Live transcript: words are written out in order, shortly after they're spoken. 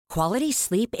Quality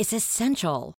sleep is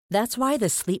essential. That's why the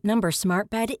Sleep Number Smart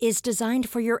Bed is designed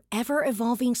for your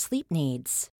ever-evolving sleep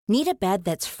needs. Need a bed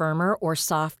that's firmer or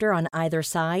softer on either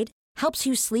side? Helps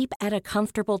you sleep at a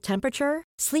comfortable temperature?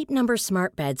 Sleep Number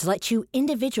Smart Beds let you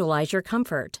individualize your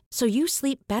comfort, so you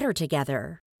sleep better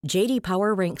together. J.D.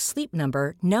 Power ranks Sleep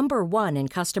Number number 1 in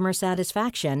customer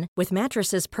satisfaction with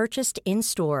mattresses purchased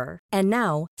in-store. And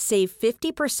now, save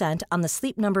 50% on the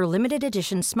Sleep Number Limited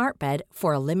Edition Smart Bed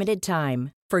for a limited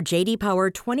time. For J.D. Power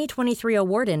 2023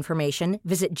 award information,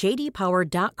 visit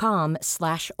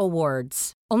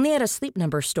jdpower.com/awards. Only at a Sleep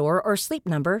Number store or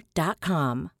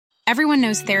sleepnumber.com. Everyone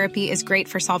knows therapy is great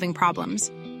for solving problems,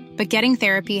 but getting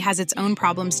therapy has its own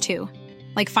problems too,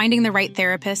 like finding the right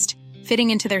therapist, fitting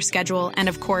into their schedule, and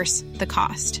of course, the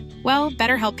cost. Well,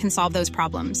 BetterHelp can solve those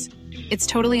problems. It's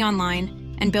totally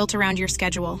online and built around your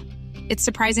schedule. It's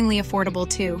surprisingly affordable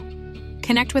too.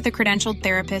 Connect with a credentialed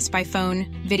therapist by phone,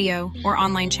 video, or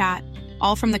online chat,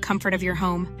 all from the comfort of your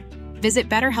home. Visit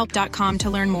BetterHelp.com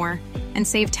to learn more and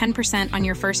save 10% on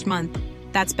your first month.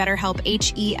 That's BetterHelp,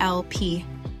 H-E-L-P.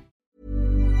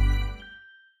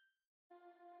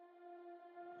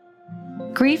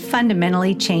 Grief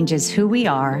fundamentally changes who we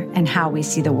are and how we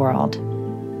see the world.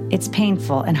 It's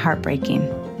painful and heartbreaking,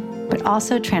 but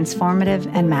also transformative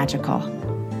and magical.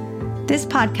 This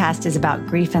podcast is about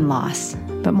grief and loss,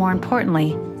 but more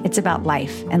importantly, it's about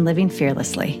life and living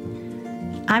fearlessly.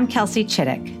 I'm Kelsey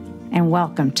Chittick, and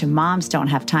welcome to Moms Don't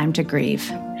Have Time to Grieve.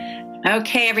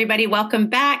 Okay, everybody, welcome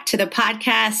back to the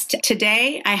podcast.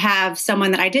 Today, I have someone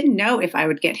that I didn't know if I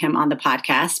would get him on the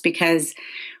podcast because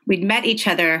we'd met each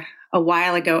other a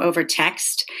while ago over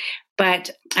text,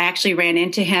 but I actually ran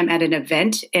into him at an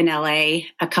event in LA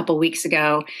a couple weeks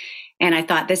ago. And I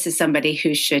thought this is somebody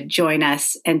who should join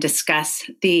us and discuss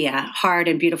the hard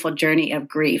and beautiful journey of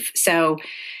grief. So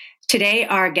today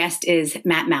our guest is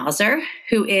Matt Mauser,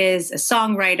 who is a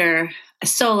songwriter, a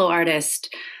solo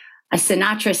artist, a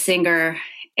Sinatra singer,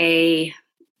 a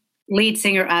lead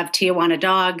singer of Tijuana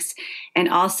Dogs, and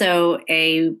also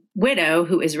a widow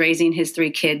who is raising his 3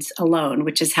 kids alone,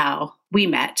 which is how we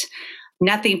met.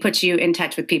 Nothing puts you in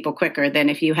touch with people quicker than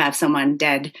if you have someone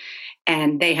dead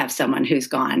and they have someone who's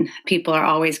gone. People are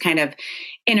always kind of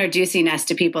introducing us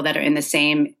to people that are in the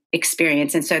same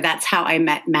experience. And so that's how I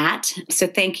met Matt. So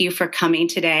thank you for coming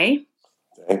today.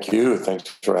 Thank you. Thanks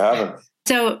for having me.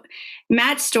 So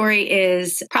Matt's story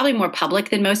is probably more public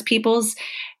than most people's,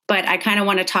 but I kind of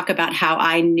want to talk about how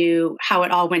I knew how it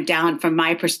all went down from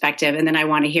my perspective. And then I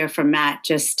want to hear from Matt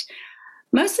just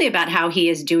mostly about how he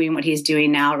is doing what he's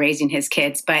doing now, raising his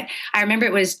kids. But I remember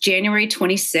it was January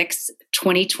 26,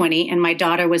 2020, and my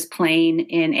daughter was playing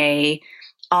in a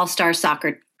all-star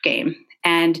soccer game.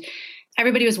 And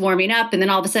everybody was warming up. And then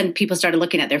all of a sudden, people started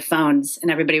looking at their phones. And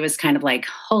everybody was kind of like,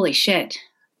 holy shit,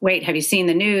 wait, have you seen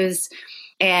the news?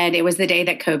 And it was the day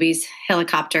that Kobe's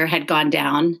helicopter had gone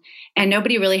down. And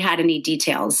nobody really had any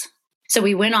details. So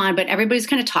we went on, but everybody's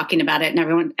kind of talking about it.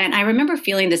 And I remember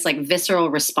feeling this like visceral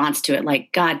response to it.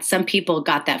 Like, God, some people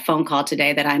got that phone call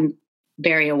today that I'm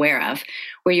very aware of,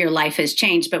 where your life has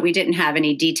changed, but we didn't have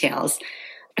any details.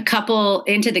 A couple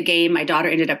into the game, my daughter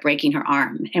ended up breaking her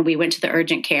arm, and we went to the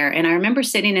urgent care. And I remember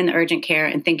sitting in the urgent care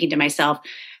and thinking to myself,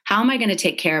 how am I going to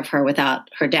take care of her without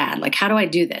her dad? Like, how do I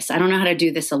do this? I don't know how to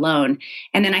do this alone.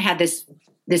 And then I had this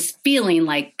feeling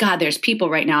like, God, there's people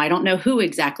right now. I don't know who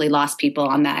exactly lost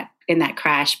people in that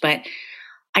crash, but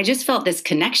I just felt this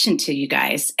connection to you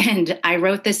guys. And I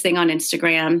wrote this thing on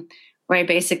Instagram where I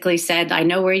basically said, I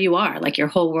know where you are. Like, your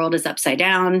whole world is upside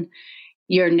down.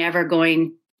 You're never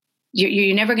going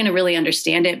to really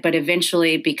understand it. But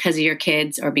eventually, because of your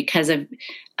kids or because of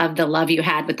the love you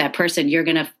had with that person, you're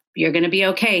going to be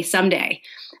okay someday.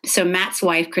 So Matt's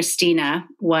wife, Christina,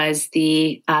 was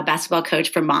the basketball coach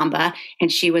for Mamba,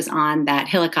 and she was on that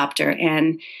helicopter,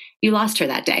 and you lost her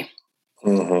that day.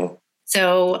 Mm-hmm.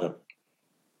 So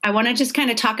I want to just kind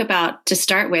of talk about, to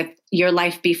start with, your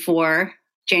life before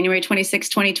January 26,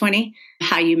 2020,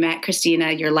 how you met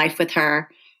Christina, your life with her,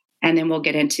 and then we'll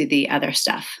get into the other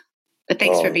stuff. But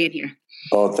thanks for being here.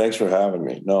 Oh, thanks for having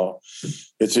me. No,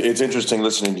 it's interesting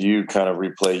listening to you kind of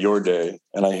replay your day,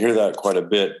 and I hear that quite a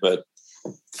bit, but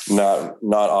not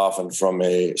often from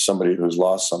somebody who's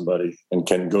lost somebody and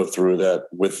can go through that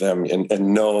with them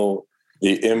and know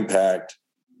the impact,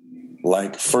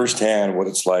 like firsthand, what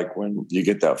it's like when you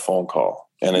get that phone call.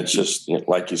 And it's just,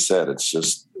 like you said, it's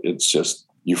just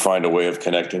you find a way of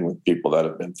connecting with people that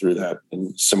have been through that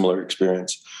and similar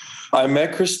experience. I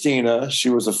met Christina.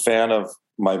 She was a fan of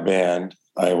my band.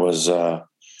 I was a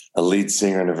lead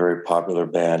singer in a very popular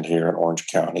band here in Orange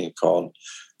County called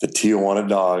the Tijuana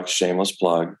Dogs, shameless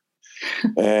plug.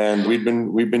 And we've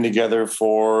been together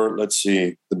for, let's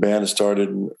see, the band started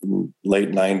in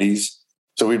late 90s.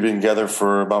 So we've been together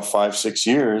for about 5-6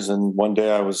 years. And one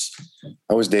day I was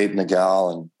dating a gal,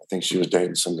 and I think she was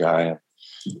dating some guy.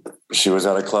 She was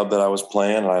at a club that I was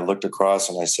playing, and I looked across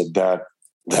and I said, that.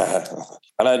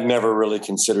 And I'd never really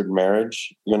considered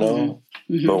marriage, you know,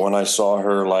 mm-hmm. But when I saw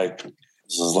her, like,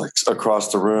 this is like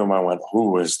across the room, I went,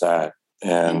 who is that?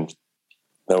 And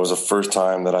that was the first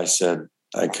time that I said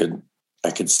I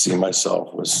could see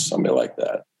myself with somebody like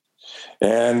that.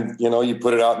 And, you know, you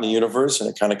put it out in the universe and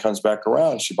it kind of comes back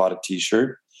around. She bought a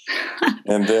t-shirt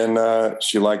and then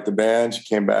she liked the band. She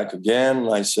came back again.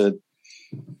 And I said,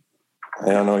 I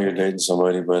don't know you're dating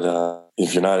somebody, but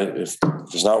if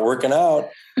it's not working out,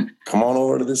 come on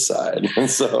over to this side. And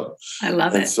so I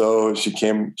love it. And so she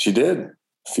did.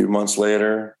 A few months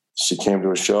later, she came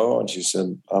to a show and she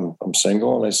said, I'm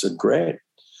single. And I said, great.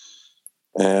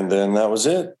 And then that was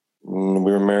it. And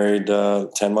we were married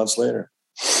 10 months later.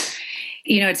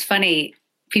 You know, it's funny.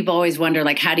 People always wonder,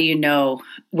 like, how do you know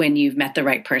when you've met the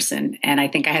right person? And I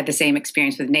think I had the same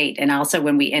experience with Nate. And also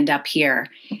when we end up here,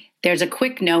 there's a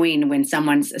quick knowing when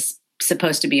someone's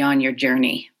supposed to be on your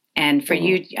journey. And for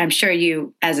you, I'm sure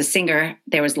you, as a singer,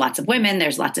 there was lots of women,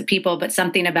 there's lots of people, but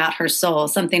something about her soul,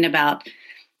 something about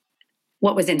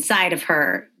what was inside of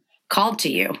her called to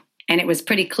you. And it was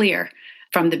pretty clear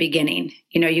from the beginning.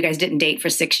 You know, you guys didn't date for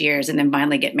 6 years and then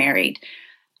finally get married.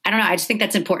 I don't know. I just think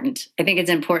that's important. I think it's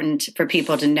important for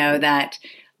people to know that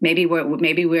maybe we're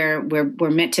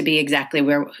meant to be exactly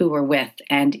who we're with,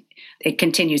 and it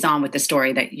continues on with the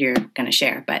story that you're going to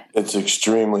share. But it's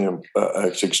extremely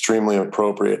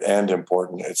appropriate and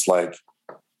important. It's like,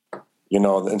 you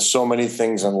know, in so many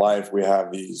things in life we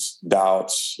have these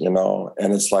doubts, you know,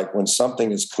 and it's like when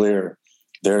something is clear,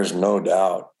 there's no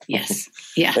doubt. Yes.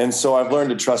 Yeah. And so I've learned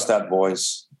to trust that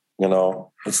voice. You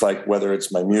know, it's like whether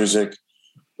it's my music,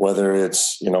 whether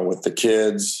it's, you know, with the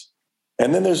kids.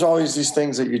 And then there's always these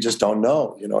things that you just don't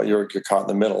know. You know, you're caught in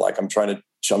the middle. Like I'm trying to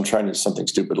do something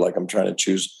stupid. Like I'm trying to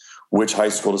choose which high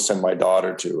school to send my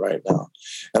daughter to right now.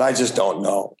 And I just don't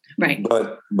know. Right.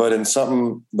 But in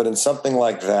something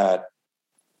like that,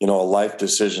 you know, a life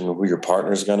decision, who your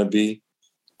partner is going to be,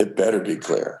 it better be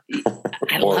clear.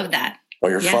 I love that. Or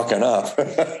you're fucking up.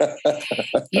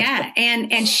 Yeah.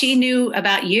 And she knew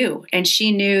about you, and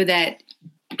she knew that,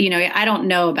 you know, I don't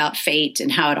know about fate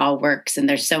and how it all works, and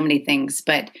there's so many things,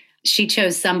 but she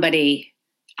chose somebody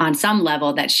on some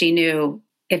level that she knew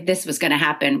if this was going to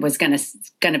happen, was going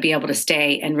to be able to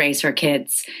stay and raise her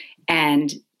kids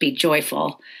and be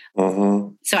joyful.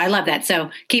 Mm-hmm. So I love that. So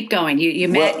keep going. You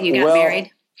got married.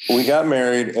 We got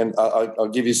married, and I'll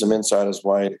give you some insight as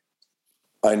why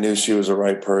I knew she was the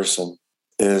right person.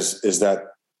 Is that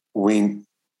we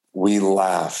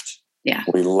laughed. Yeah.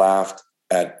 We laughed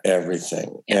at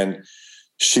everything. Yeah. And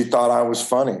she thought I was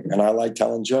funny, and I like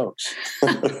telling jokes.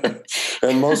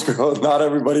 And most girls, not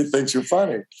everybody thinks you're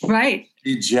funny. Right.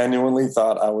 She genuinely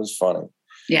thought I was funny.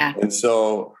 Yeah. And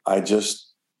so I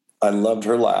loved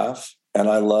her laugh, and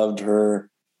I loved her,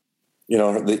 you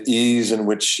know, the ease in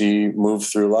which she moved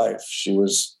through life.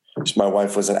 My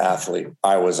wife was an athlete.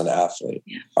 I was an athlete.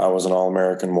 Yeah. I was an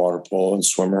All-American water polo and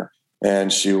swimmer.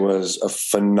 And she was a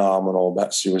phenomenal,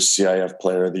 she was CIF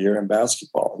Player of the Year in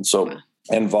basketball. And so,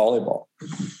 and volleyball.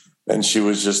 And she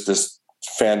was just this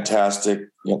fantastic,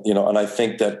 you know, and I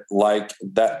think that like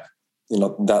that, you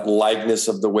know, that likeness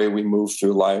of the way we moved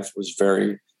through life was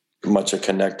very much a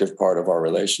connective part of our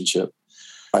relationship.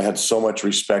 I had so much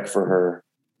respect for her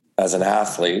as an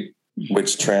athlete,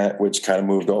 which kind of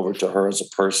moved over to her as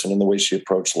a person and the way she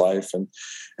approached life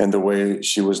and the way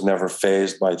she was never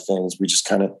fazed by things. We just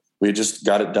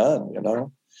got it done, you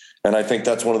know? And I think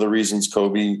that's one of the reasons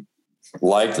Kobe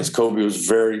liked us. Kobe was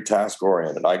very task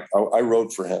oriented. I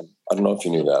wrote for him. I don't know if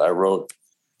you knew that.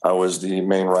 I was the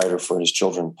main writer for his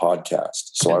children's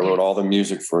podcast. So I wrote all the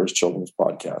music for his children's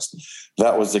podcast.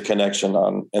 That was the connection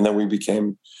and then we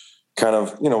became kind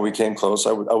of, you know, we came close.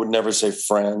 I would never say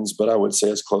friends, but I would say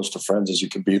as close to friends as you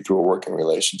could be through a working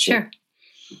relationship. Sure.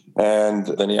 And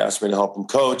then he asked me to help him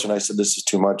coach. And I said, this is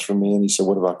too much for me. And he said,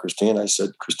 what about Christine? I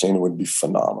said, Christine would be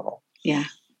phenomenal. Yeah.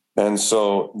 And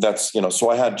so that's, you know, so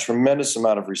I had tremendous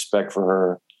amount of respect for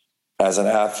her as an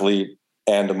athlete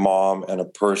and a mom and a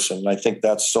person. And I think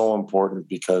that's so important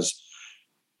because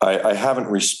I haven't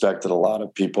respected a lot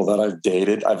of people that I've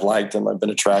dated. I've liked them. I've been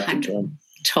attracted to them.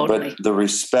 Totally. But the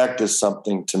respect is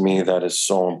something to me that is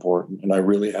so important. And I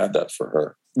really had that for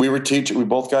her. We were teachers. I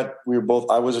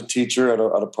was a teacher at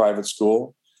a private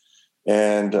school.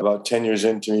 And about 10 years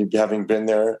into me having been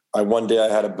there, one day I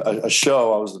had a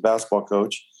show. I was the basketball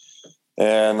coach.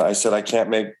 And I said, I can't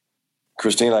make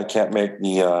Christine, I can't make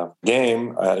the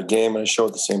game. I had a game and a show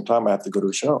at the same time. I have to go to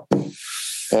a show.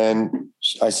 And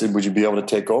I said, would you be able to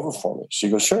take over for me? She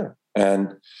goes, sure.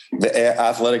 And the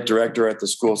athletic director at the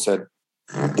school said,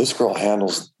 this girl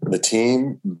handles the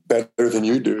team better than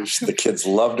you do. The kids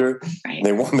loved her. Right.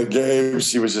 They won the game.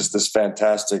 She was just this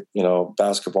fantastic,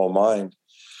 basketball mind.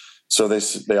 So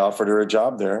they offered her a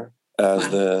job there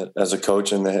as a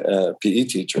coach and the PE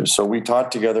teacher. So we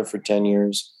taught together for 10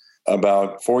 years.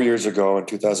 About 4 years ago in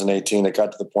 2018, it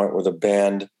got to the point where the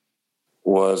band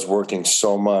was working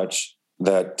so much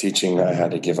that I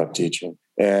had to give up teaching.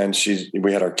 And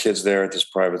we had our kids there at this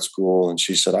private school. And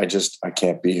she said, I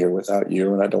can't be here without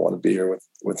you. And I don't want to be here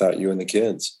without you and the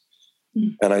kids.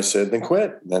 Mm. And I said, then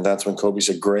quit. And that's when Kobe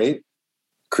said, great.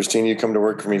 Christine, you come to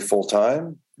work for me full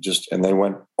time. And they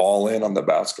went all in on the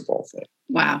basketball thing.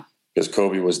 Wow. Because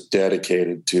Kobe was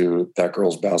dedicated to that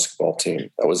girls' basketball team.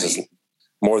 That was his,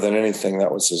 more than anything,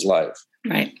 that was his life.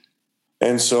 Right.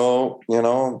 And so, and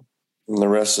the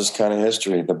rest is kind of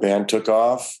history. The band took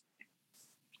off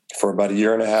for about a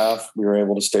year and a half. We were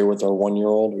able to stay with our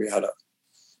 1-year-old. We had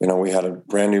a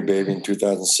brand new baby in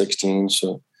 2016.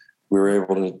 So we were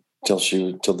able to,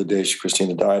 till the day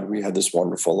Christina died, we had this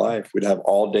wonderful life. We'd have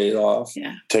all day off,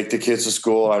 take the kids to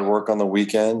school. I'd work on the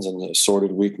weekends and the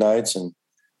assorted weeknights. And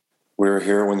we were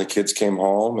here when the kids came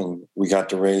home, and we got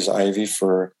to raise Ivy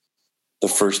for the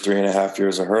first 3.5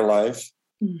 years of her life.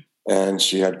 Mm. And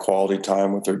she had quality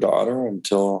time with her daughter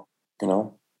until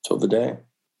the day.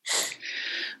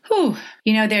 Whew.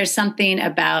 There's something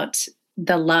about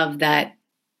the love that,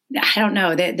 I don't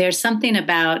know, there's something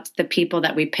about the people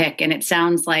that we pick. And it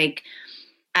sounds like,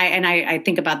 I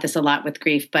think about this a lot with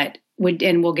grief,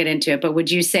 and we'll get into it, but would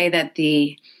you say that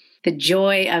the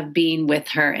joy of being with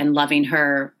her and loving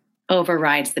her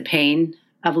overrides the pain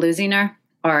of losing her?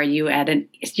 Or are you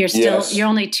you're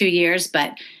only 2 years,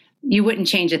 but you wouldn't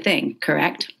change a thing,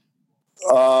 correct?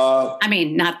 Not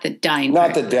the dying part.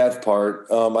 Not the death part.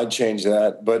 I'd change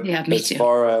that. But me too.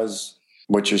 Far as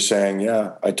what you're saying,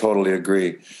 I totally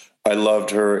agree. I loved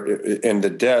her, and the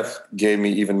death gave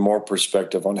me even more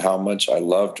perspective on how much I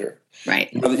loved her. Right.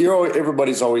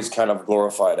 Everybody's always kind of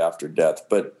glorified after death,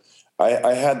 but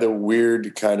I had the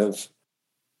weird kind of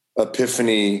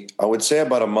epiphany, I would say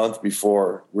about a month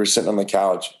before. We were sitting on the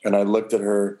couch, and I looked at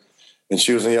her, and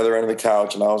she was on the other end of the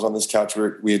couch, and I was on this couch.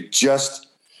 We had just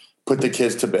put the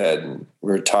kids to bed, and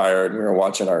we were tired, and we were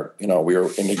watching we were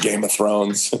into Game of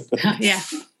Thrones. Yeah.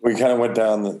 We kind of went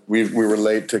down, we were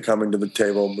late to coming to the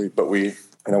table, but we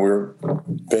were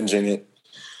binging it.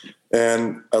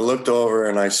 And I looked over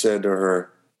and I said to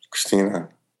her, Christina,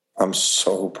 I'm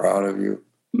so proud of you.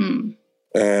 Mm.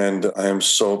 And I am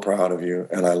so proud of you,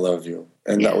 and I love you.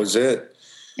 And that was it.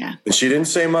 Yeah. And she didn't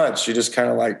say much. She just kind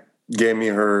of gave me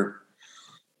her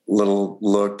little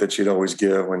look that she'd always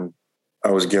give when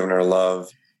I was giving her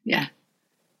love. Yeah.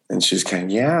 And she's kind of,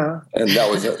 yeah. And that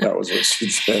was what she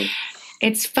said.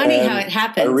 It's funny how it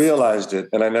happens. I realized it,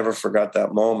 and I never forgot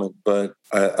that moment. But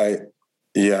the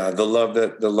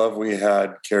love we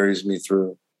had carries me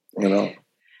through,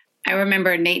 I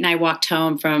remember Nate and I walked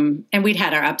home and we'd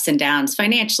had our ups and downs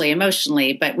financially,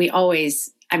 emotionally, but we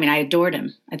always, I adored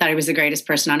him. I thought he was the greatest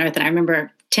person on earth. And I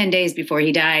remember 10 days before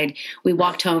he died, we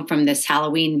walked home from this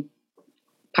Halloween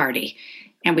party,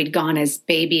 and we'd gone as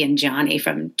Baby and Johnny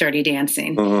from Dirty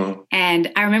Dancing. Mm-hmm.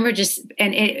 And I remember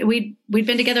we'd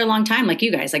been together a long time, like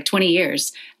you guys, like 20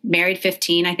 years, married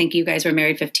 15. I think you guys were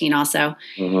married 15 also.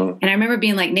 Mm-hmm. And I remember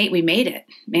being like, Nate, we made it,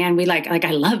 man. We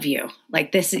I love you.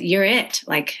 Like this, you're it.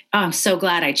 Like, oh, I'm so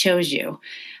glad I chose you.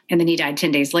 And then he died 10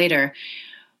 days later.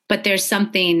 But there's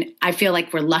something, I feel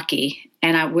like we're lucky.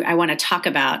 And I want to talk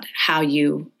about how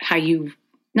you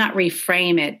not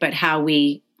reframe it, but how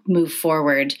we move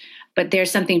forward. But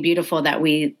there's something beautiful that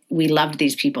we loved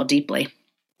these people deeply.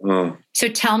 Mm. So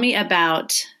tell me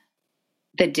about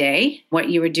the day, what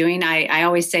you were doing. I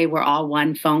always say we're all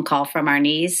one phone call from our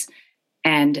knees.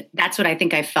 And that's what I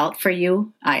think I felt for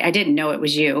you. I didn't know it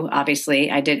was you, obviously.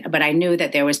 But I knew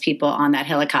that there was people on that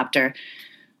helicopter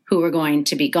who were going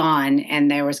to be gone,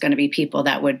 and there was going to be people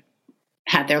that would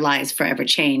have their lives forever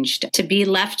changed. To be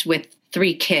left with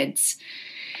 3 kids,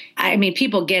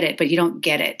 people get it, but you don't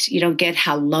get it. You don't get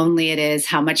how lonely it is,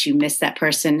 how much you miss that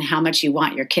person, how much you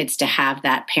want your kids to have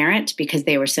that parent because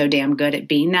they were so damn good at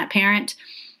being that parent.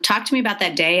 Talk to me about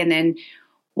that day, and then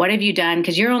what have you done?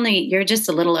 Because you're just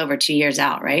a little over 2 years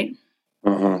out, right?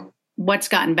 Mm-hmm. What's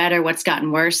gotten better? What's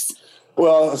gotten worse?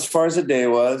 Well, as far as the day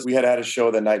was, we had a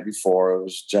show the night before. It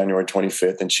was January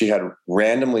 25th, and she had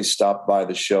randomly stopped by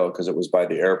the show because it was by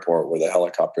the airport where the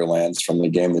helicopter lands from the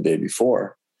game the day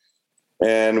before.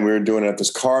 And we were doing it at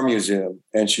this car museum.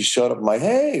 And she showed up. I'm like,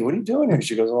 hey, what are you doing here?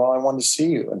 She goes, well, I wanted to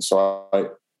see you. And so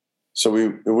we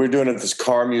were doing it at this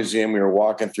car museum. We were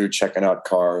walking through, checking out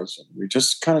cars. And we were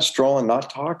just kind of strolling, not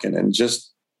talking. And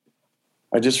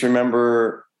I just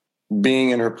remember being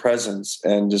in her presence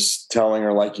and just telling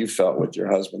her like you felt with your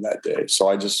husband that day. So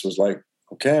I just was like,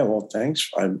 okay, well, thanks.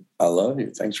 I love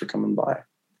you. Thanks for coming by.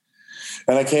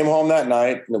 And I came home that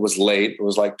night and it was late. It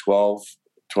was like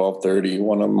 12:30,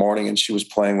 1 in the morning. And she was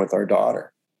playing with our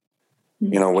daughter,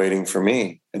 waiting for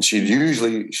me. And she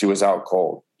was out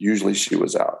cold. Usually she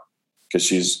was out because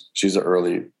she's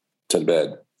early to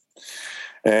bed.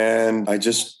 And I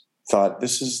just thought,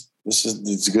 this is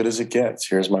as good as it gets.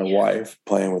 Here's my wife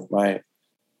playing with my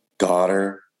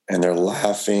daughter and they're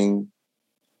laughing.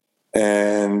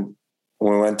 And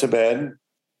we went to bed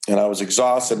and I was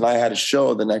exhausted and I had a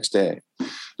show the next day. And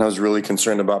I was really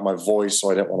concerned about my voice. So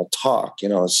I didn't want to talk,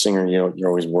 as a singer, you're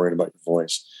always worried about your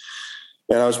voice.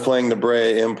 And I was playing the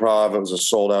Bray Improv. It was a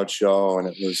sold out show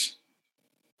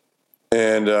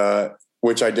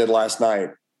which I did last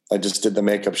night. I just did the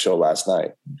makeup show last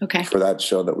night for that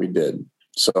show that we did.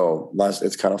 So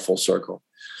it's kind of full circle.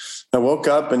 I woke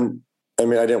up and I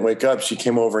didn't wake up. She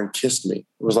came over and kissed me.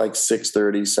 It was like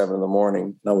 6:30, 7 in the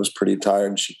morning. And I was pretty tired.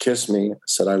 And she kissed me. I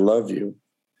said, I love you.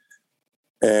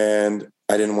 And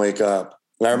I didn't wake up.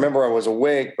 And I remember I was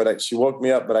awake, but she woke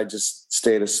me up, but I just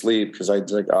stayed asleep because I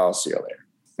was like, I'll see you later.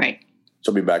 Right.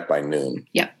 She'll be back by noon.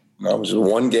 Yep. And I was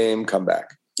one game, come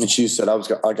back. And she said,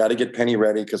 I got to get Penny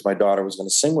ready because my daughter was going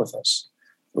to sing with us.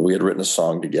 We had written a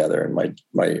song together and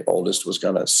my oldest was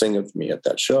going to sing with me at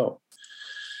that show.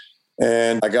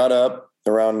 And I got up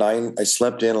around 9. I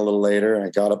slept in a little later and I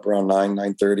got up around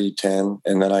 9:30, 10.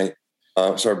 And then I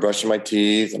started brushing my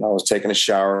teeth and I was taking a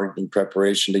shower in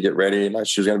preparation to get ready. And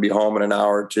she was going to be home in an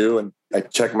hour or two. And I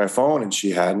checked my phone and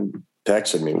she hadn't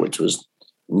texted me, which was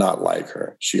not like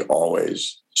her. She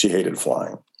hated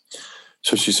flying.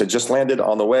 So she said, just landed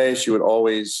on the way. She would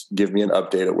always give me an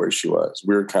update of where she was.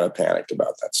 We were kind of panicked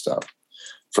about that stuff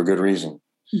for good reason.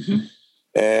 Mm-hmm.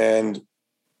 And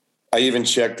I even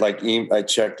checked, I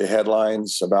checked the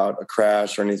headlines about a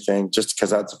crash or anything, just because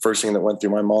that's the first thing that went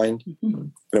through my mind. Mm-hmm.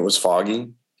 And it was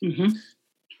foggy. Mm-hmm.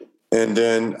 And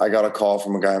then I got a call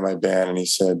from a guy in my band and he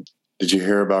said, did you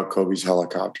hear about Kobe's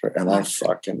helicopter? And I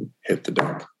fucking hit the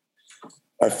deck.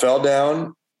 I fell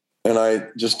down and I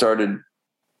just started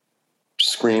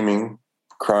screaming,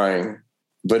 crying,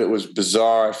 but it was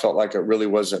bizarre. I felt like it really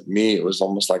wasn't me. It was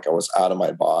almost like I was out of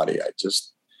my body.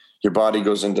 Your body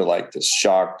goes into like this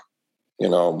shock,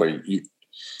 but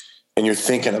you're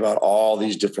thinking about all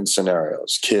these different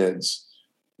scenarios, kids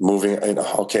moving,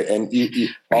 okay. And you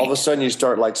all of a sudden you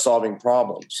start like solving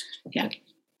problems. Yeah.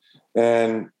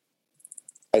 And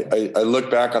I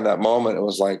look back on that moment. It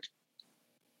was like,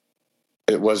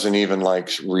 it wasn't even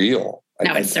like real.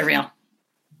 No, it's surreal.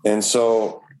 And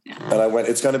so, and I went,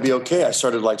 it's going to be okay. I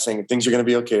started like saying, things are going to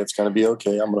be okay. It's going to be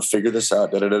okay. I'm going to figure this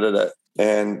out.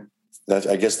 And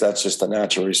I guess that's just the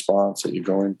natural response that you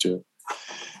go into.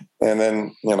 And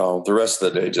then, the rest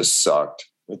of the day just sucked.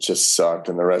 It just sucked.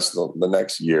 And the rest of the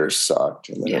next year sucked.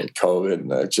 And then COVID.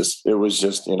 And it was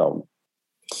just,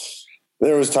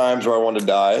 there was times where I wanted to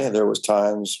die. There was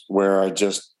times where I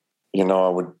just, I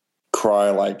would cry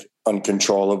like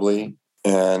uncontrollably.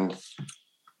 And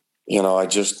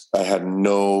I had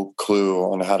no clue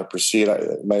on how to proceed.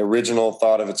 My original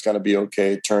thought of it's going to be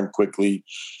okay turned quickly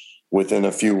within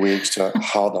a few weeks to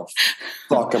how the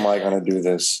fuck am I going to do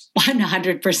this?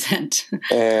 100%.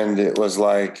 And it was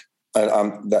like,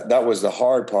 that was the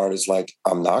hard part is like,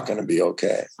 I'm not going to be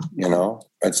okay.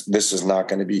 This is not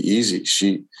going to be easy.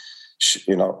 She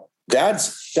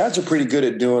dads are pretty good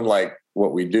at doing like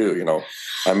what we do.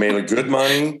 I made a good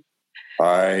money.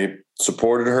 I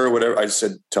supported her, whatever. I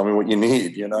said, tell me what you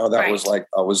need. That was like,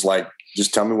 I was like,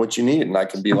 just tell me what you need. And I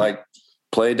could be like,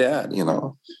 play dad,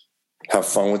 have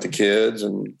fun with the kids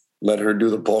and let her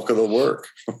do the bulk of the work.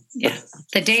 Yeah.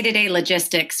 The day-to-day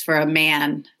logistics for a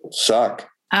man suck.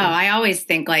 Oh, I always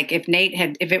think like if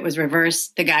it was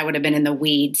reversed, the guy would have been in the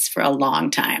weeds for a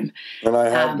long time. And I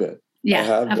have been.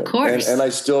 Yeah, of course. And I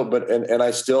still, and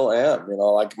I still am,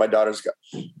 like my daughter's got,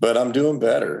 but I'm doing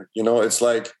better. It's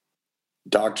like,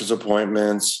 doctor's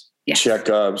appointments,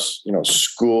 checkups,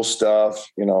 school stuff,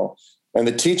 and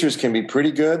the teachers can be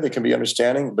pretty good. They can be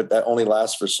understanding, but that only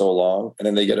lasts for so long. And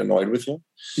then they get annoyed with you.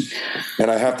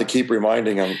 And I have to keep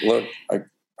reminding them, look,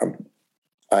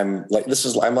 I'm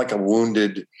like a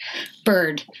wounded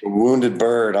bird.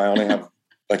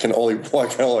 I can only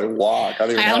walk.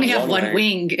 I only have one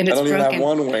wing and it's broken. I don't even have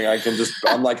one wing.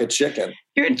 I'm like a chicken.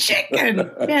 You're a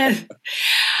chicken. Yes.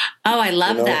 Oh, I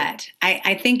love that.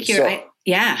 I think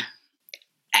Yeah.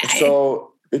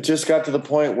 So it just got to the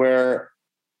point where,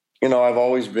 I've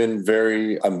always been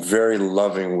I'm very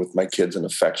loving with my kids and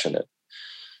affectionate.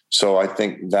 So I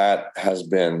think that has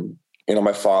been,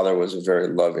 my father was a very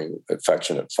loving,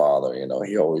 affectionate father.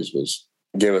 He always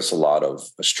gave us a lot of,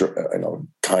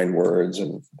 kind words.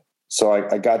 And so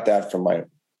I got that from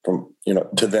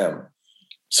to them.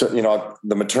 So,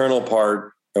 the maternal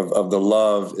part of the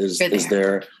love is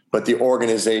there, but the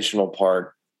organizational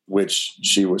part, which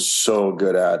she was so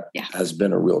good at, has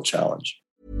been a real challenge.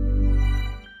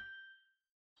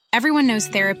 Everyone knows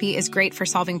therapy is great for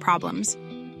solving problems,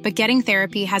 but getting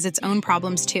therapy has its own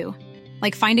problems too,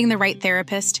 like finding the right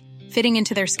therapist, fitting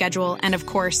into their schedule, and of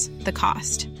course, the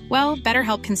cost. Well,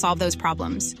 BetterHelp can solve those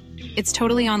problems. It's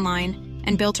totally online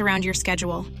and built around your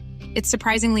schedule. It's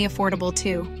surprisingly affordable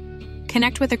too.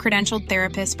 Connect with a credentialed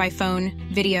therapist by phone,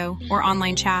 video, or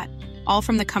online chat, all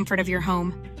from the comfort of your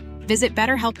home. Visit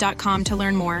BetterHelp.com to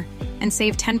learn more and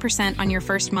save 10% on your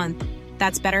first month.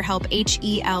 That's BetterHelp,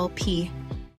 H-E-L-P.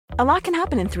 A lot can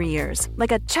happen in 3 years,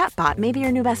 like a chatbot may be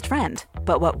your new best friend.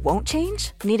 But what won't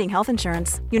change? Needing health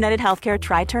insurance. United Healthcare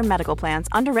Tri-Term Medical Plans,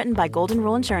 underwritten by Golden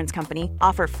Rule Insurance Company,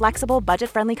 offer flexible,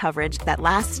 budget-friendly coverage that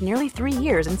lasts nearly 3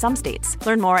 years in some states.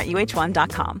 Learn more at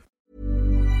UH1.com.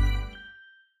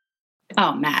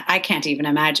 Oh, Matt, I can't even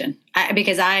imagine.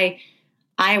 Because I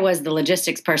was the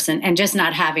logistics person, and just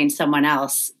not having someone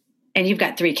else, and you've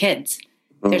got 3 kids.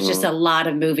 There's just a lot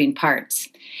of moving parts.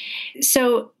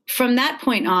 So from that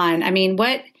point on,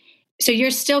 so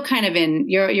you're still kind of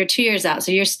you're 2 years out,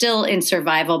 so you're still in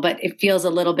survival, but it feels a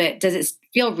little bit, does it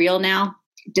feel real now?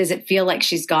 Does it feel like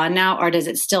she's gone now? Or does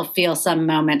it still feel some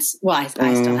moments? Well, I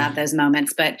still have those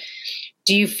moments, but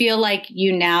do you feel like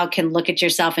you now can look at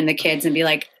yourself and the kids and be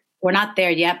like, we're not there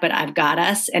yet, but I've got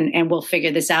us and we'll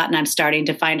figure this out and I'm starting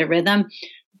to find a rhythm?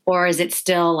 Or is it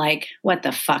still like, what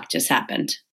the fuck just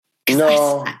happened?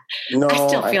 No. I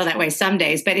still feel that way some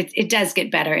days, but it does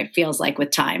get better. It feels like with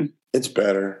time. It's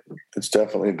better. It's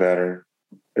definitely better.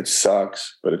 It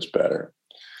sucks, but it's better.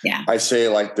 Yeah. I say it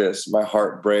like this: my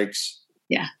heart breaks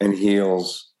and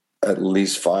heals at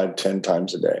least 5-10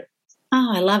 times a day.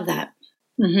 Oh, I love that.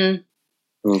 Mm-hmm.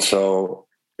 And so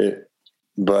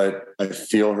but I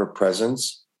feel her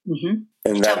presence. Mm-hmm.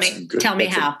 And that's good. Tell me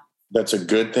how. That's a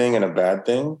good thing and a bad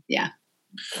thing. Yeah.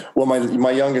 Well,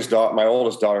 my oldest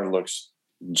daughter looks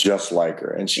just like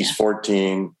her, and she's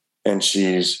 14, and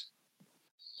she's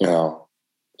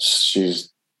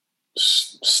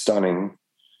stunning,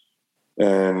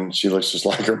 and she looks just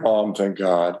like her mom, thank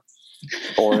God.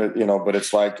 Or, but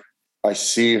it's like, I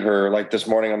see her, like this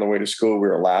morning on the way to school, we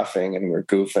were laughing and we were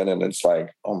goofing, and it's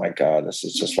like, oh my God, this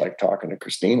is just like talking to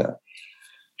Christina.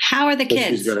 How are the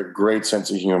kids? She's got a great sense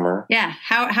of humor. Yeah.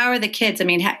 How are the kids?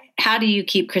 How do you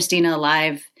keep Christina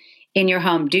alive in your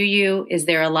home? Is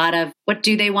there a lot of, what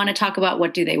do they want to talk about?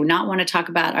 What do they not want to talk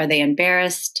about? Are they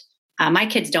embarrassed? My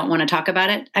kids don't want to talk about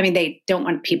it. They don't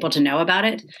want people to know about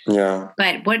it. Yeah.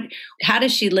 But how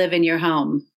does she live in your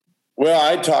home? Well,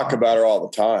 I talk about her all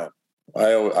the time.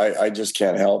 I just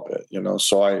can't help it,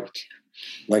 So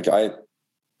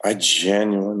I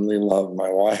genuinely love my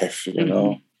wife,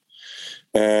 Mm-hmm.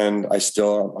 And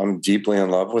I'm deeply in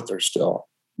love with her still.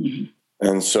 Mm-hmm.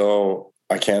 And so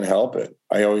I can't help it.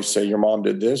 I always say, your mom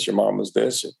did this, your mom was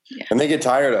this. And they get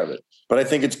tired of it. But I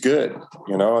think it's good.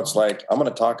 It's like, I'm going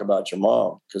to talk about your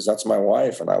mom because that's my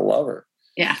wife and I love her.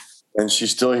 Yeah. And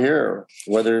she's still here,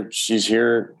 whether she's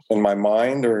here in my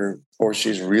mind or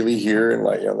she's really here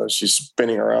and she's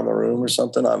spinning around the room or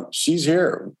something. She's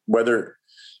here, whether,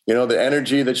 the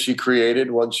energy that she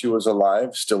created when she was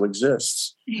alive still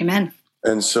exists. Amen.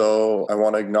 And so I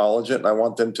want to acknowledge it. And I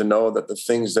want them to know that the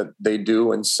things that they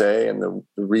do and say and the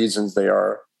reasons they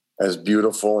are as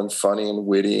beautiful and funny and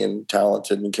witty and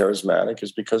talented and charismatic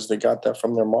is because they got that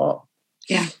from their mom.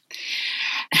 Yeah.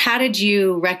 How did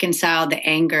you reconcile the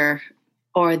anger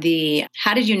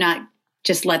how did you not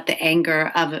just let the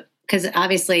anger of, because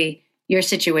obviously your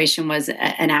situation was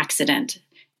an accident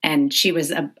and she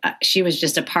was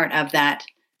just a part of that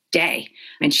day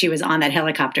and she was on that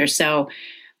helicopter. So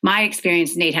my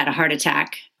experience, Nate had a heart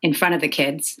attack in front of the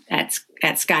kids at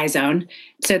Sky Zone.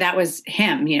 So that was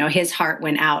him, his heart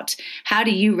went out. How do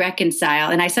you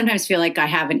reconcile? And I sometimes feel like I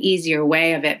have an easier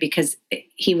way of it because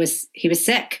he was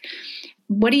sick.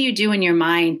 What do you do in your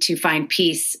mind to find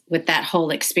peace with that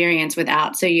whole experience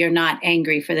so you're not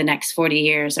angry for the next 40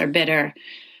 years or bitter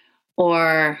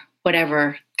or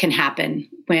whatever can happen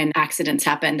when accidents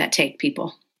happen that take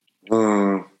people?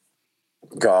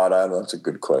 God, that's a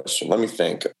good question. Let me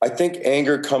think. I think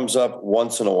anger comes up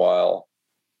once in a while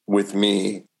with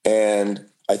me. And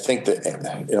I think that,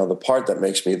 the part that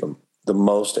makes me the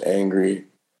most angry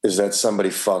is that somebody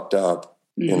fucked up,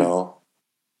 you know,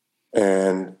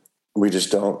 and we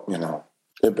just don't, you know,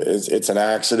 it's an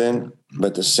accident, but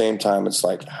at the same time, it's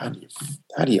like, how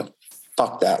do you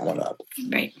fuck that one up?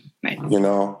 Right. You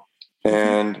know,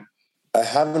 and I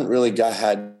haven't really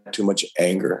had too much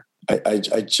anger. I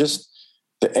just,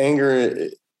 the anger,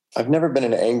 I've never been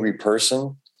an angry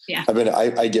person. Yeah.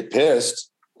 I get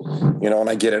pissed, you know, and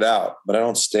I get it out, but I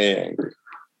don't stay angry.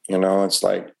 You know, it's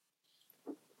like,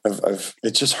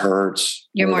 it just hurts.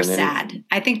 You're more sad.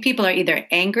 I think people are either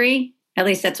angry, at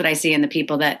least that's what I see in the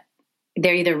people, that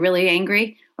they're either really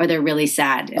angry or they're really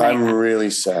sad. And I'm really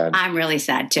sad. I'm really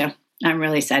sad too.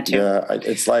 Yeah.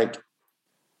 It's like,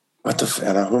 what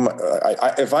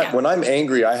the when I'm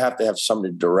angry, I have to have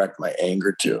somebody to direct my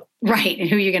anger to. Right. And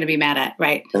who you're going to be mad at.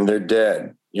 Right. And they're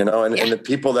dead, you know, and the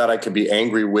people that I could be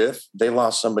angry with, they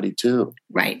lost somebody too.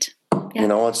 Right. Yeah. You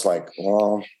know, it's like,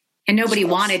 well. And nobody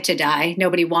wanted to die.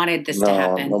 Nobody wanted this to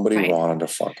happen. Nobody wanted to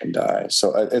fucking die.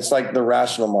 So it's like the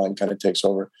rational mind kind of takes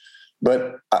over.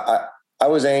 But I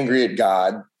was angry at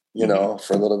God, you know,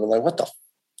 for a little bit, like, what the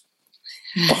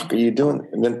fuck are you doing?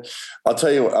 And then I'll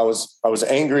tell you,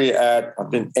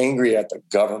 I've been angry at the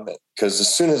government, because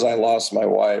as soon as I lost my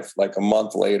wife, like a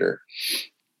month later,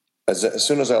 as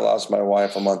soon as I lost my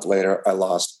wife a month later, I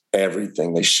lost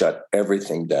everything. They shut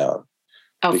everything down.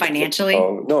 Oh, financially?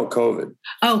 No, COVID.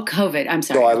 Oh, COVID. I'm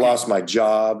sorry. So I lost my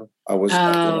job. I was,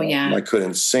 yeah. I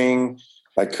couldn't sing.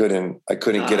 I couldn't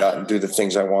get out and do the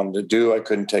things I wanted to do. I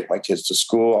couldn't take my kids to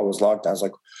school. I was locked down. I was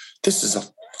like, this is a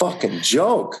fucking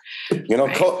joke, you know,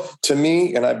 right. To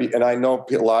me. And I know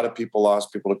a lot of people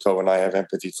lost people to COVID, and I have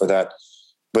empathy for that.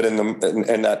 But in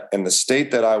the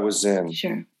state that I was in,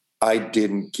 sure, I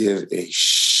didn't give a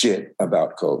shit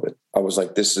about COVID. I was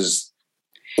like, this is,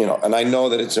 you know, and I know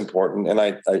that it's important, and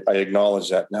I acknowledge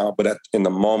that now. But in the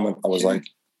moment, I was like,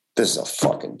 this is a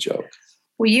fucking joke.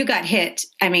 Well, you got hit.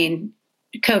 I mean,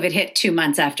 COVID hit 2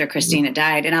 months after Christina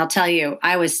died. And I'll tell you,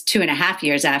 I was 2.5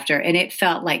 years after, and it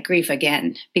felt like grief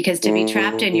again, because to be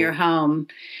trapped in your home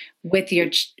with your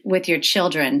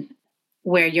children,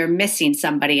 where you're missing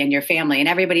somebody in your family, and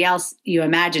everybody else you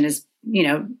imagine is, you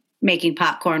know, making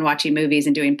popcorn, watching movies,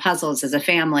 and doing puzzles as a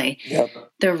family. Yep.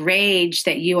 The rage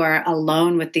that you are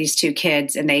alone with these two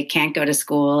kids, and they can't go to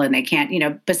school, and they can't, you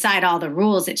know, beside all the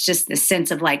rules, it's just the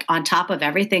sense of like, on top of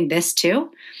everything, this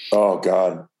too. Oh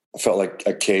God. I felt like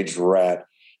a caged rat.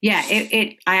 Yeah.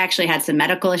 I actually had some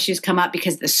medical issues come up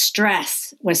because the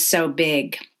stress was so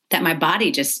big that my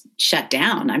body just shut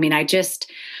down. I mean, I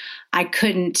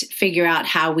couldn't figure out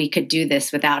how we could do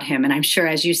this without him. And I'm sure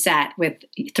as you sat with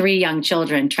 3 young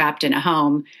children trapped in a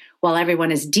home while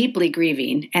everyone is deeply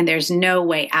grieving and there's no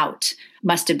way out,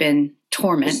 must have been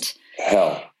torment.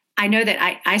 Hell. I know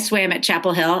that I swam at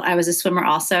Chapel Hill. I was a swimmer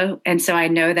also. And so I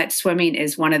know that swimming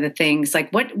is one of the things.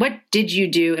 Like, what did you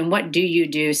do, and what do you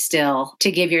do still to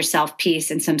give yourself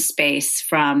peace and some space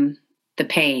from the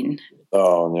pain?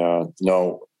 Oh, yeah.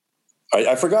 No.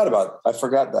 I forgot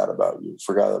that about you.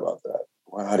 Forgot about that.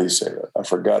 Well, how do you say that? I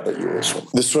forgot that you were swimming.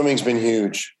 The swimming's been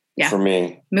huge for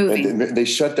me. Moving. They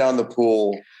shut down the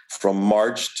pool from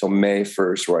March till May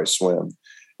 1st where I swim.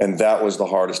 And that was the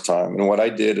hardest time. And what I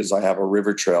did is I have a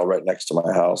river trail right next to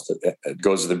my house that it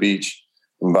goes to the beach.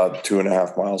 I'm about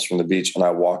 2.5 miles from the beach. And I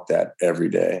walk that every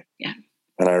day. Yeah.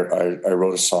 And I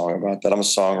wrote a song about that. I'm a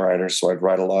songwriter, so I'd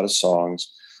write a lot of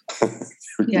songs.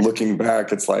 Yeah. Looking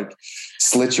back, it's like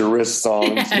slit your wrist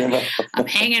songs. You know? I'm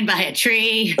hanging by a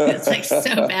tree. It's like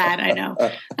so bad.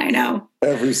 I know.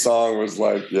 Every song was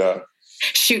like, yeah.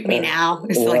 Shoot me now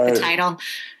is like the title.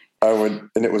 And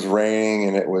it was raining,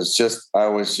 and I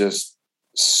was just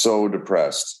so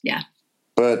depressed. Yeah.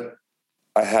 But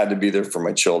I had to be there for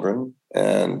my children,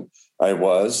 and I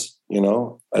was, you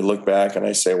know, I look back and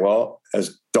I say, well,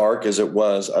 as dark as it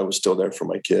was, I was still there for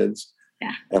my kids.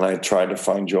 Yeah. And I tried to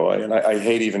find joy. And I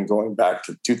hate even going back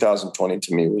to 2020.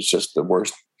 To me, was just the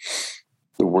worst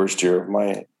year of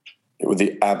it was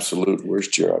the absolute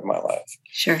worst year of my life.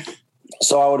 Sure.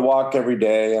 So I would walk every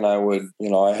day, and I would, you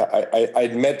know,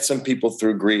 I'd met some people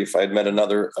through grief. I'd met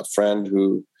a friend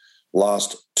who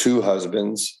lost 2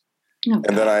 husbands. Oh,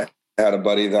 and then I had a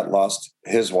buddy that lost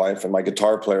his wife, and my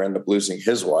guitar player ended up losing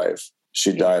his wife.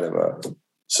 She died of a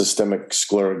systemic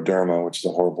scleroderma, which is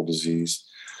a horrible disease.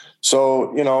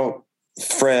 So, you know,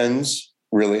 friends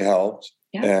really helped,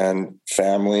 and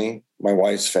family, my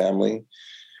wife's family.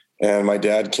 And my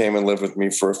dad came and lived with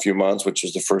me for a few months, which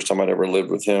was the first time I'd ever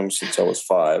lived with him since I was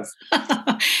 5.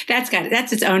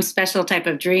 That's its own special type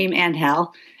of dream and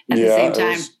hell at the same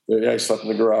time. I slept in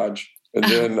the garage. And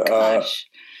then,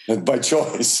 by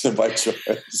choice,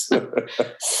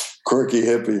 quirky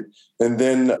hippie. And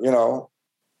then,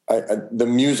 the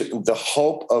music, the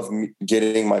hope of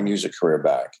getting my music career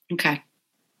back. Okay.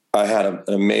 I had an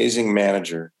amazing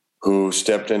manager who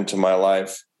stepped into my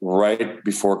life right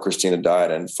before Christina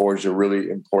died and forged a really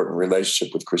important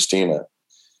relationship with Christina.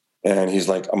 And he's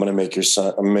like, I'm going to make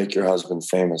your husband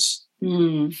famous.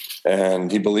 Mm.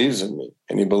 And he believes in me,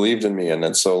 and he believed in me. And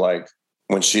then so like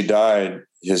when she died,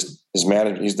 his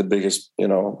manager, he's the biggest,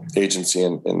 agency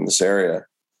in this area.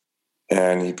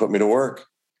 And he put me to work.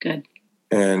 Good.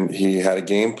 And he had a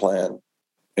game plan,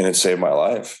 and it saved my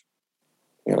life.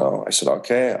 I said,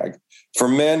 okay, for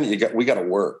men, we got to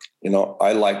work.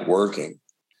 I like working.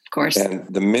 Of course. And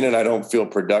the minute I don't feel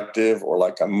productive or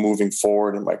like I'm moving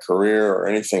forward in my career or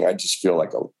anything, I just feel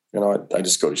like, I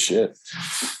just go to shit.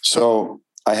 So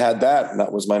I had that, and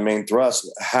that was my main thrust.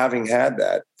 Having had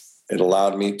that, it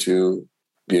allowed me to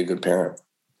be a good parent.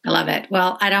 I love it.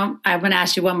 Well, I'm going to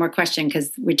ask you one more question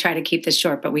because we try to keep this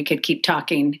short, but we could keep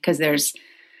talking because there's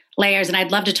layers. And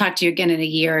I'd love to talk to you again in a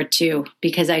year or two,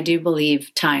 because I do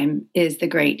believe time is the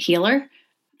great healer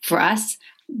for us.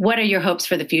 What are your hopes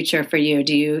for the future for you?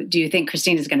 Do you think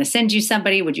Christina's going to send you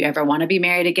somebody? Would you ever want to be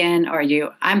married again? Or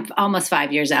I'm almost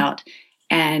 5 years out,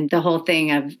 and the whole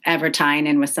thing of ever tying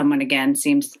in with someone again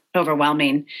seems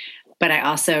overwhelming. But I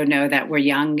also know that we're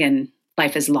young and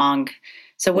life is long.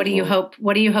 So what do you hope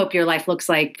your life looks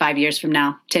like 5 years from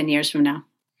now, 10 years from now?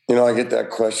 I get that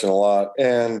question a lot.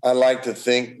 And I like to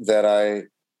think that I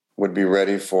would be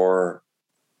ready for,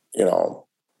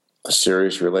 a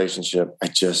serious relationship.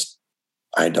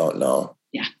 I don't know.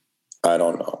 Yeah. I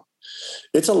don't know.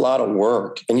 It's a lot of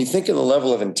work. And you think of the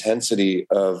level of intensity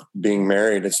of being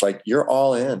married, it's like you're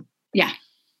all in. Yeah.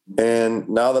 And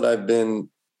now that I've been,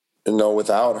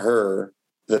 without her,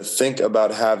 to think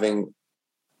about having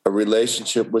a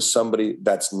relationship with somebody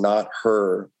that's not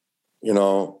her,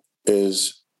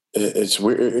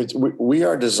 we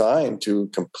are designed to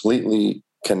completely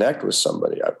connect with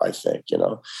somebody, I think,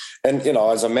 and,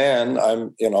 as a man,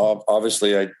 I'm,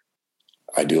 obviously I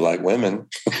do like women.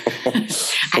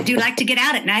 I do like to get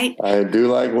out at night. I do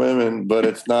like women, but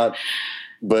it's not,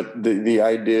 but the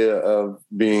idea of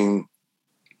being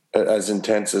as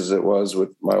intense as it was with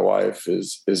my wife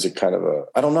is a kind of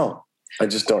I don't know. I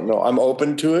just don't know. I'm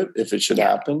open to it if it should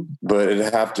happen, but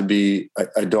it'd have to be,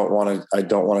 I don't want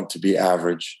it to be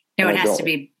average. No, it has to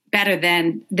be better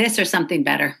than this or something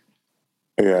better.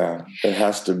 Yeah, it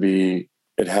has to be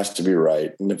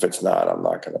right. And if it's not, I'm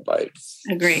not going to bite.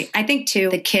 Agree. I think too,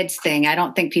 the kids thing, I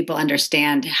don't think people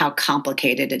understand how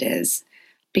complicated it is,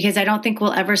 because I don't think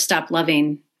we'll ever stop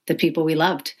loving the people we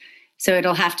loved. So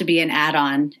it'll have to be an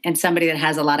add-on, and somebody that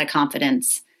has a lot of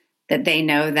confidence that they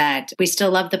know that we still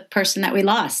love the person that we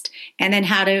lost. And then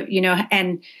how to,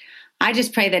 and I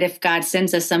just pray that if God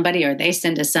sends us somebody, or they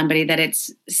send us somebody, that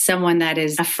it's someone that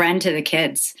is a friend to the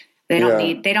kids. They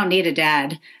don't need a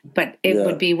dad, but it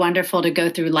would be wonderful to go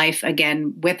through life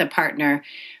again with a partner.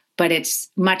 But it's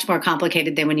much more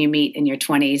complicated than when you meet in your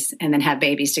 20s and then have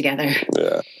babies together.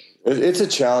 Yeah, it's a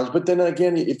challenge. But then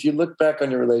again, if you look back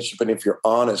on your relationship, and if you're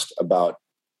honest about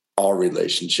all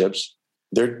relationships,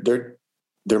 they're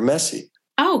messy.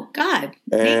 Oh God,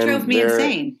 they drove me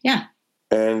insane. Yeah.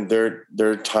 And there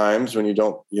are times when you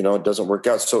don't, it doesn't work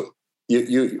out. So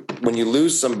you when you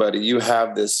lose somebody, you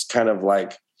have this kind of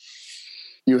like,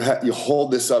 you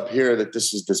hold this up here that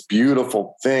this is this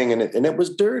beautiful thing, and it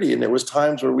was dirty, and there was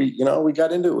times where we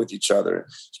got into it with each other.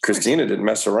 Christina didn't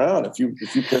mess around. If you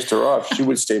pissed her off, she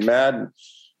would stay mad. And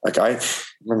like I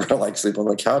remember, like sleep on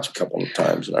the couch a couple of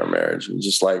times in our marriage, and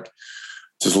just letting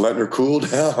her cool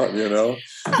down,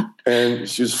 and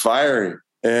she was fiery.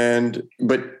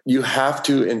 But you have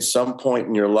to, in some point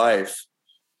in your life,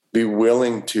 be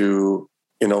willing to,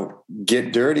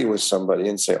 get dirty with somebody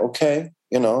and say, okay,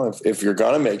 if you're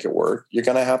going to make it work, you're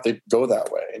going to have to go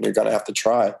that way, and you're going to have to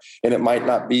try. And it might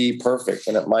not be perfect,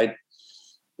 and it might,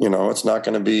 it's not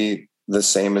going to be the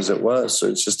same as it was. So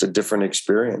it's just a different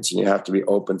experience, and you have to be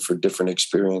open for different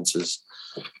experiences.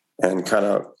 And kind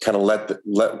of let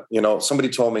somebody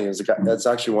told me, is a guy that's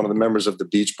actually one of the members of the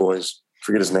Beach Boys. I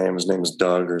forget his name. His name is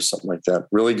Doug or something like that.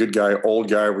 Really good guy, old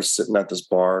guy. We're sitting at this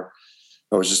bar.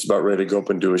 I was just about ready to go up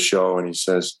and do a show. And he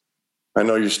says, I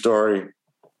know your story.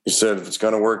 He said, if it's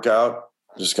going to work out,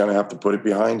 you're just going to have to put it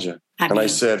behind you. And I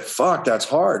said, fuck, that's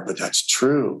hard, but that's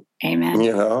true. Amen.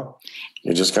 You're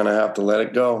just going to have to let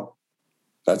it go.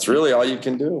 That's really all you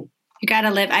can do. You got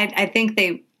to live.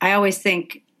 I always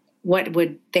think, what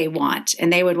would they want?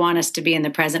 And they would want us to be in the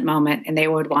present moment, and they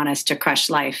would want us to crush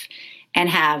life and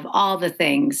have all the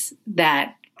things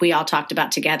that we all talked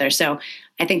about together. So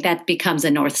I think that becomes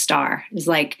a North Star. It's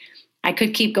like, I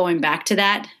could keep going back to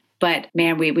that, but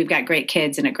man, we've got great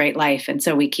kids and a great life. And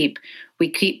so we keep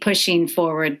pushing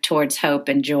forward towards hope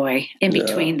and joy in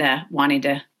between the wanting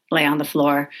to lay on the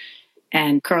floor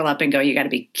and curl up and go, you got to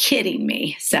be kidding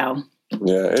me. So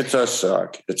yeah, it does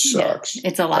suck. It sucks. Yeah,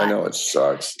 it's a lot. I know it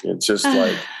sucks. It's just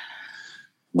like,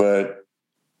 but.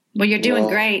 Well, you're doing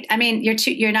great. I mean,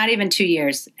 you're not even 2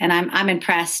 years, and I'm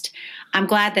impressed. I'm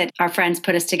glad that our friends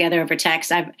put us together over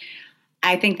text.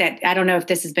 I think that, I don't know if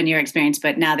this has been your experience,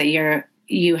 but now that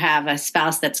you have a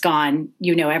spouse that's gone,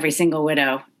 you know every single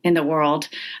widow in the world.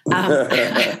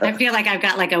 I feel like I've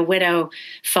got like a widow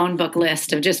phone book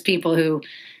list of just people who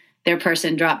their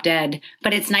person dropped dead.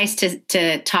 But it's nice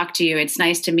to talk to you. It's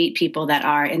nice to meet people that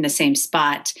are in the same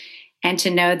spot and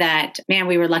to know that, man,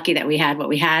 we were lucky that we had what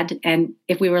we had. And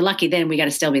if we were lucky then, we got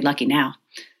to still be lucky now.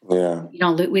 Yeah.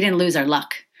 We didn't lose our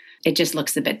luck. It just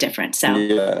looks a bit different. So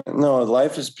yeah, no,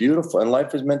 life is beautiful and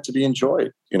life is meant to be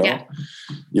enjoyed. You know,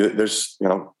 there's,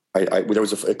 there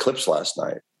was an eclipse last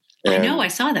night. I know, I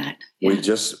saw that. Yeah.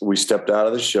 We stepped out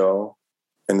of the show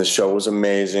and the show was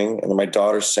amazing. And my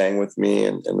daughter sang with me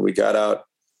and we got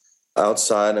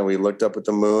outside and we looked up at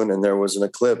the moon and there was an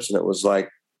eclipse. And it was like,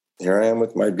 here I am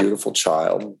with my beautiful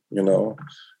child,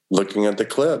 looking at the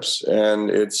eclipse. And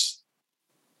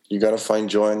you got to find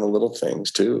joy in the little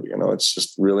things too. It's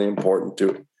just really important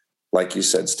to, like you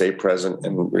said, stay present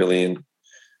and really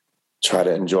try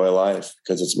to enjoy life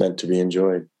because it's meant to be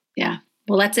enjoyed. Yeah.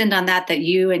 Well, let's end on that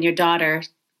you and your daughter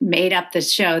made up the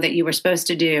show that you were supposed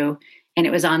to do. And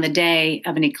it was on the day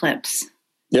of an eclipse.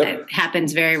 Yep. It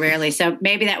happens very rarely. So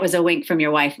maybe that was a wink from your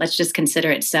wife. Let's just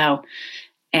consider it so.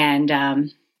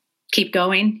 And keep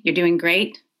going. You're doing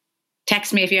great.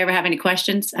 Text me if you ever have any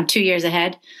questions. I'm 2 years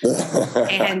ahead.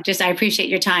 And I appreciate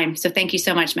your time. So thank you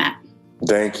so much, Matt.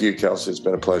 Thank you, Kelsey. It's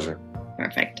been a pleasure.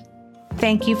 Perfect.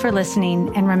 Thank you for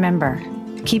listening. And remember,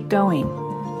 keep going.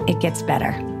 It gets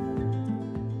better.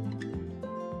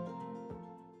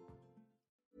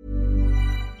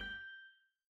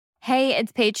 Hey,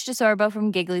 it's Paige DeSorbo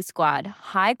from Giggly Squad.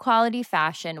 High quality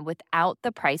fashion without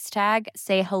the price tag.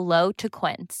 Say hello to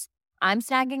Quince. I'm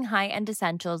snagging high-end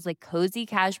essentials like cozy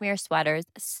cashmere sweaters,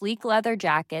 sleek leather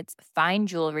jackets, fine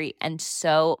jewelry, and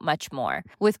so much more.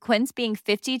 With Quince being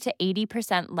 50 to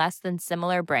 80% less than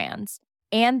similar brands.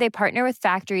 And they partner with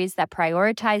factories that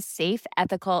prioritize safe,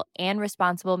 ethical, and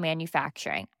responsible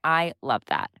manufacturing. I love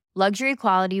that. Luxury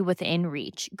quality within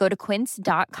reach. Go to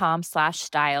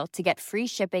quince.com/style to get free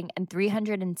shipping and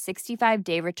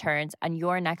 365-day returns on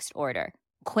your next order.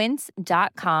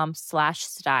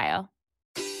 Quince.com/style.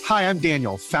 Hi, I'm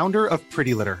Daniel, founder of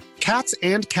Pretty Litter. Cats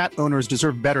and cat owners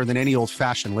deserve better than any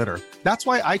old-fashioned litter. That's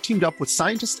why I teamed up with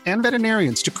scientists and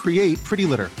veterinarians to create Pretty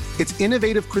Litter. Its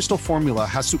innovative crystal formula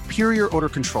has superior odor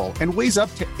control and weighs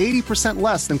up to 80%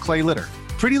 less than clay litter.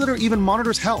 Pretty Litter even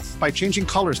monitors health by changing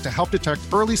colors to help detect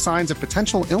early signs of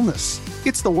potential illness.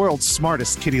 It's the world's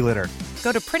smartest kitty litter.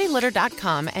 Go to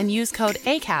prettylitter.com and use code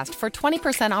ACAST for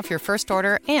 20% off your first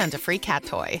order and a free cat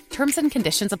toy. Terms and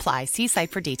conditions apply. See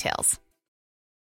site for details.